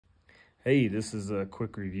Hey, this is a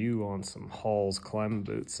quick review on some Hall's climbing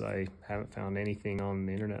boots. I haven't found anything on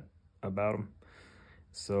the internet about them,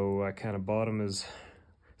 so I kind of bought them as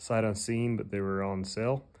sight unseen, but they were on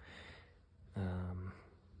sale. I've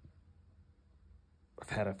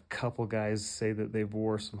had a couple guys say that they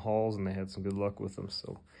wore some Halls and they had some good luck with them,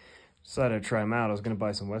 so decided to try them out. I was going to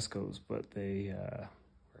buy some Westco's, but they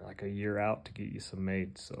were like a year out to get you some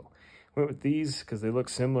made, so went with these because they look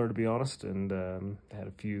similar, to be honest, and had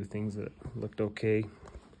a few things that looked okay.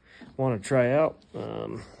 Want to try out.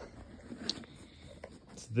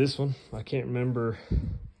 It's this one. I can't remember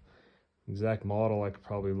the exact model. I could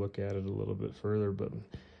probably look at it a little bit further, but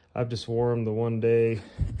I've just wore them the one day.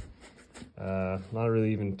 Not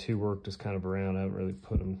really even to work, just kind of around. I haven't really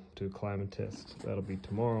put them to a climbing test. That'll be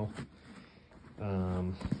tomorrow.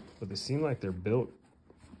 But they seem like they're built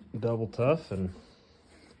double tough and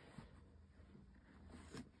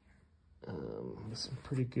with some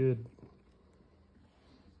pretty good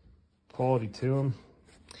quality to them.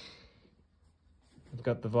 I've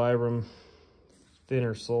got the Vibram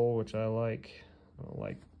thinner sole, which I like. I don't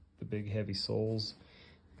like the big heavy soles.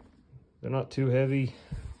 They're not too heavy,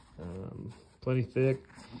 plenty thick.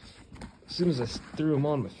 As soon as I threw them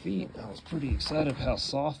on my feet, I was pretty excited how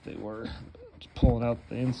soft they were. Just pulling out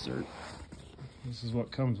the insert. This is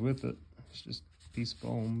what comes with it. It's just a piece of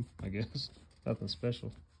foam, I guess. Nothing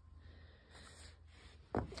special.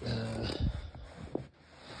 I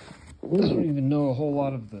don't even know a whole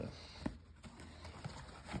lot of the,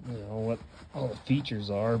 what all the features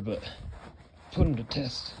are, but put them to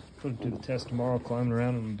the test tomorrow, climbing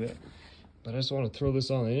around in them a bit. But I just want to throw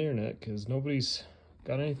this on the internet because nobody's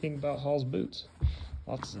got anything about Hall's boots.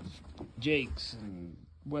 Lots of Jakes and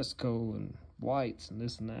Westco and Whites and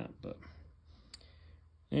this and that, but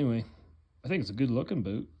anyway, I think it's a good looking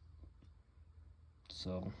boot,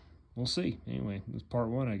 so we'll see. Anyway, it was part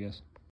one, I guess.